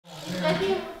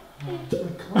Hey,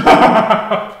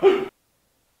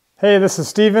 this is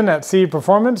Steven at CE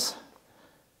Performance.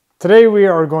 Today we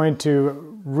are going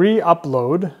to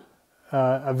re-upload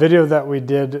a video that we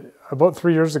did about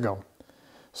 3 years ago.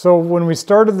 So when we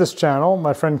started this channel,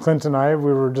 my friend Clint and I,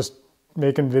 we were just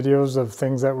making videos of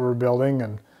things that we were building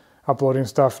and uploading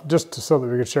stuff just so that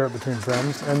we could share it between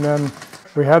friends. And then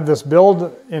we had this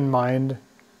build in mind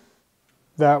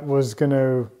that was going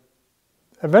to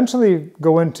eventually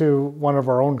go into one of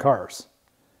our own cars.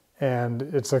 And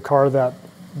it's a car that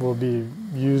will be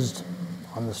used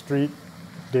on the street,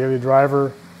 daily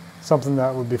driver, something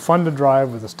that would be fun to drive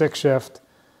with a stick shift,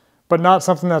 but not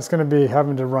something that's going to be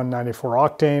having to run 94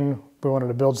 octane. We wanted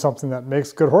to build something that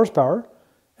makes good horsepower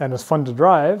and is fun to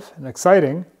drive and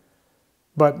exciting,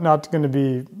 but not going to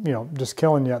be, just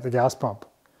killing you at the gas pump.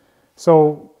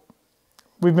 So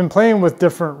we've been playing with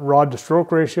different rod to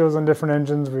stroke ratios on different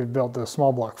engines. We've built a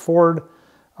small block Ford.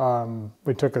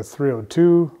 We took a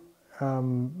 302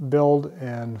 build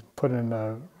and put in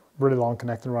a really long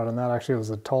connecting rod on that. Actually, it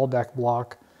was a tall deck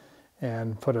block,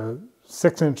 and put a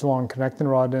 6-inch long connecting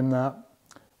rod in that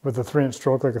with a 3-inch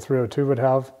stroke like a 302 would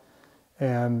have.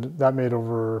 And that made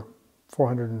over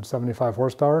 475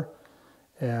 horsepower.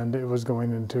 And it was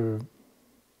going into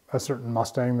a certain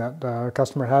Mustang that a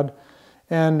customer had.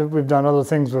 And we've done other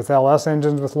things with LS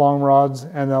engines with long rods.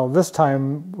 And now this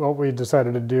time, what we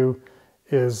decided to do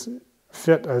is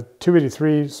fit a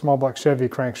 283 small block Chevy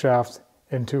crankshaft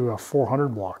into a 400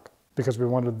 block because we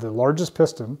wanted the largest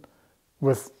piston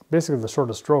with basically the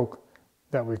shortest stroke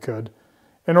that we could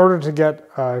in order to get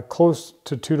close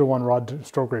to 2-to-1 rod to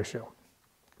stroke ratio.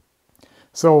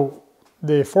 So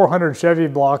the 400 Chevy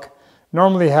block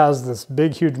normally has this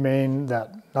big huge main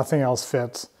that nothing else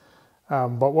fits,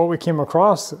 but what we came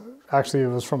across, actually it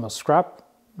was from a scrap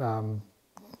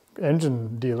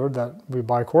engine dealer that we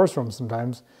buy cores from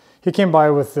sometimes. He came by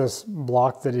with this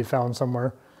block that he found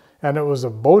somewhere, and it was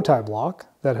a bow tie block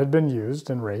that had been used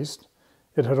and raced.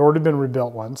 It had already been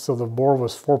rebuilt once, so the bore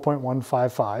was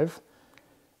 4.155.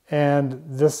 And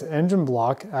this engine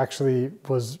block actually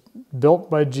was built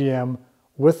by GM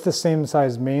with the same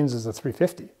size mains as the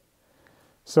 350.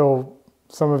 So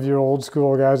some of you old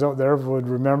school guys out there would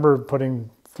remember putting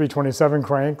 327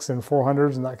 cranks in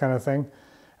 400s and that kind of thing.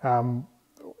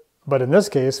 But in this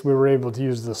case, we were able to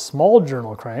use the small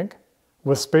journal crank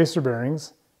with spacer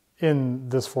bearings in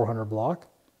this 400 block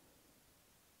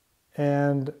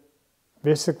and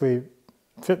basically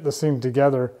fit this thing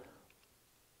together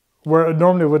where it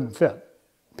normally wouldn't fit.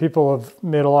 People have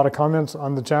made a lot of comments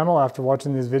on the channel after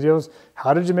watching these videos.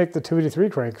 How did you make the 283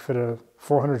 crank fit a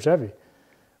 400 Chevy?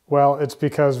 Well, it's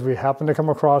because we happened to come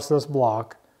across this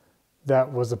block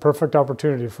that was the perfect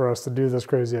opportunity for us to do this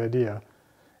crazy idea.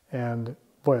 And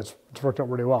boy, it's worked out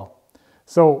really well.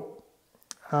 So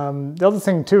the other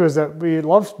thing too is that we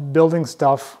love building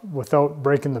stuff without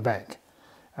breaking the bank.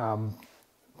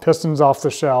 Pistons off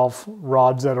the shelf,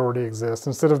 rods that already exist,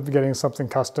 instead of getting something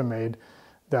custom made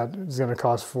that is going to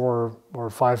cost 4 or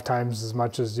 5 times as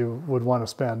much as you would want to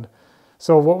spend.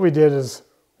 So what we did is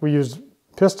we used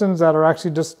pistons that are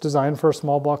actually just designed for a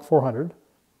small block 400,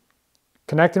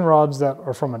 connecting rods that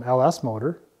are from an LS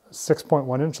motor,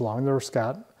 6.1 inch long, they were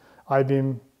scat,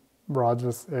 I-beam rods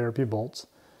with ARP bolts.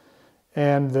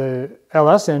 And the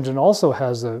LS engine also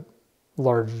has a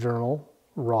large journal,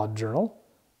 rod journal.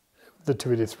 The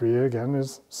 283 again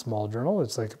is small journal.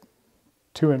 It's like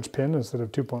 2-inch pin instead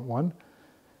of 2.1.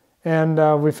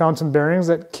 And we found some bearings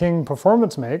that King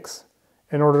Performance makes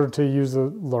in order to use a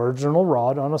large journal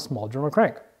rod on a small journal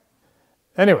crank.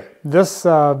 Anyway, this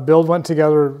build went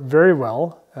together very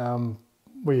well.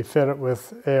 We fit it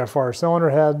with AFR cylinder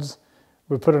heads.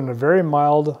 We put in a very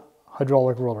mild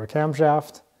hydraulic roller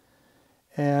camshaft,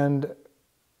 and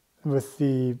with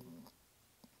the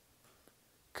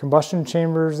combustion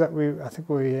chambers that I think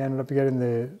we ended up getting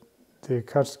the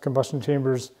combustion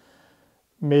chambers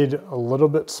made a little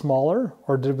bit smaller,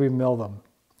 or did we mill them?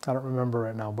 I don't remember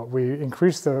right now, but we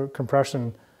increased the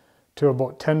compression to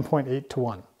about 10.8 to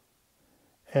 1.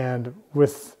 And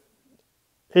with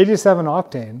 87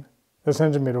 octane, this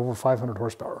engine made over 500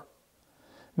 horsepower.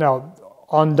 Now,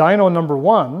 on dyno number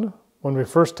 1, when we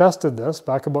first tested this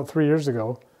back about 3 years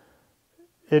ago,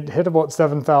 it hit about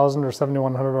 7,000 or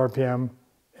 7,100 RPM,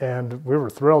 and we were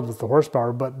thrilled with the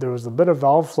horsepower, but there was a bit of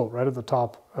valve float right at the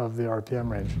top of the RPM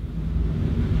range.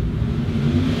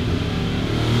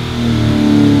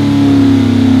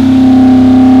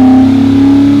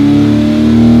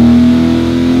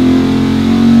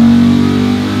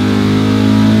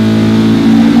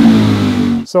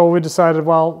 So we decided,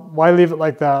 well, why leave it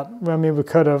like that? I mean, we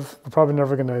could have. We're probably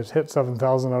never going to hit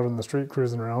 7,000 out on the street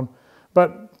cruising around.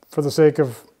 But for the sake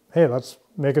of hey, let's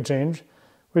make a change.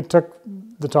 We took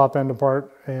the top end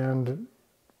apart and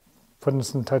put in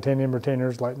some titanium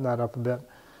retainers, lightened that up a bit.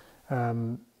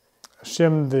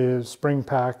 Shimmed the spring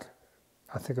pack,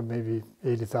 I think of maybe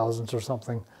 80 thousandths or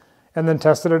something, and then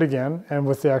tested it again. And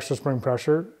with the extra spring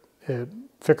pressure, it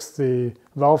fixed the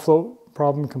valve float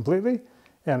problem completely,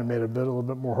 and it made a little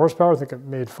bit more horsepower. I think it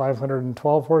made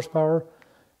 512 horsepower,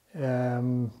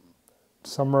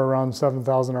 somewhere around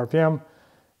 7,000 RPM,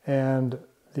 and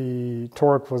the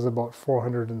torque was about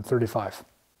 435.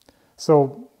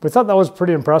 So we thought that was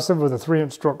pretty impressive with a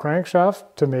 3-inch stroke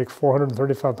crankshaft to make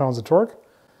 435 pounds of torque.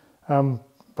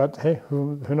 But hey,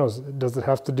 who knows? Does it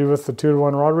have to do with the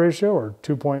 2-to-1 rod ratio or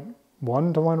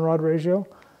 2.1-to-1 rod ratio?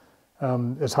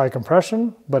 It's high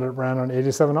compression, but it ran on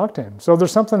 87 octane. So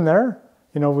there's something there.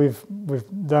 You know, we've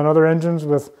done other engines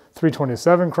with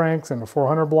 327 cranks and a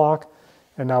 400 block,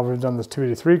 and now we've done this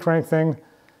 283 crank thing.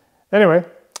 Anyway,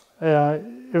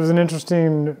 it was an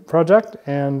interesting project,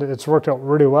 and it's worked out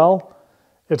really well.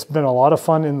 It's been a lot of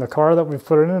fun in the car that we've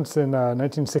put it in. It's in a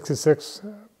 1966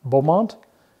 Beaumont,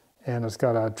 and it's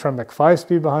got a Tremec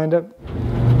 5-speed behind it.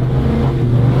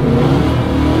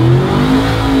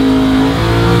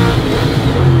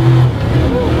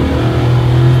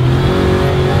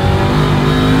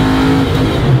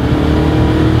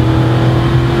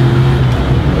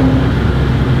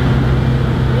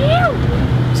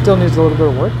 Still needs a little bit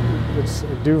of work. It's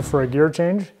due for a gear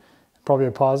change, probably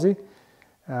a posi.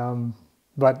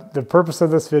 But the purpose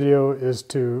of this video is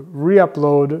to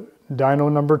re-upload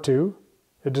dyno number 2.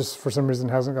 It just, for some reason,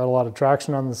 hasn't got a lot of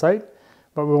traction on the site.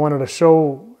 But we wanted to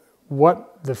show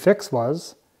what the fix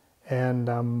was, and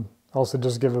also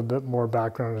just give a bit more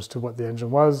background as to what the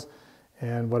engine was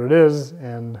and what it is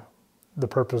and the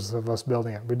purpose of us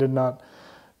building it. We did not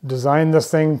design this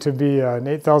thing to be an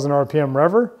 8,000 RPM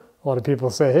rever. A lot of people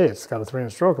say, hey, it's got a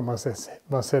 3-inch stroke, it must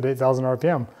hit 8,000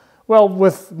 RPM. Well,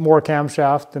 with more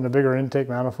camshaft and a bigger intake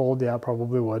manifold, yeah,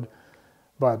 probably would.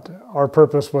 But our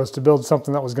purpose was to build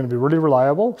something that was going to be really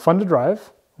reliable, fun to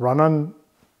drive, run on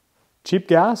cheap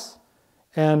gas,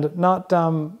 and not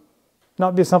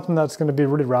be something that's going to be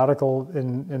really radical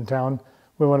in town.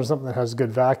 We wanted something that has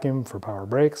good vacuum for power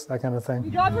brakes, that kind of thing.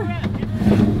 You got her.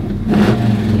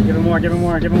 Give him more, give him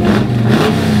more, give him more.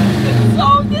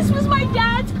 So this was my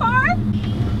dad's car?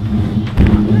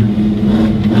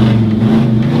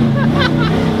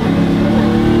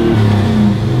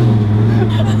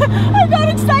 I got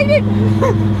excited.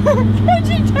 Can't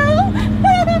you tell?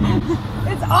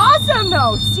 It's awesome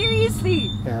though, seriously.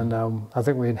 And I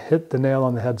think we hit the nail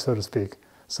on the head, so to speak.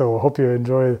 So I hope you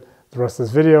enjoy the rest of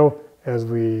this video as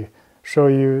we show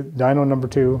you dyno number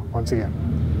 2 once again.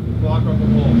 Block on the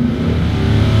wall.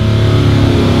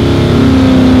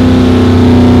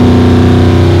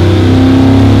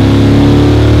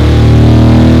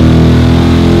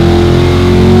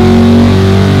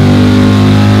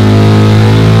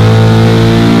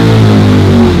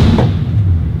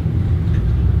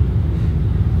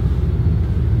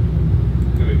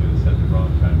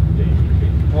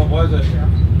 What was it?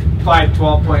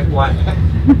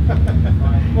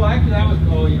 512.1. Well, actually, that was,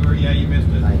 oh, you missed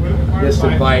it. I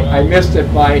missed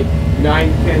it by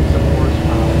 9/10 of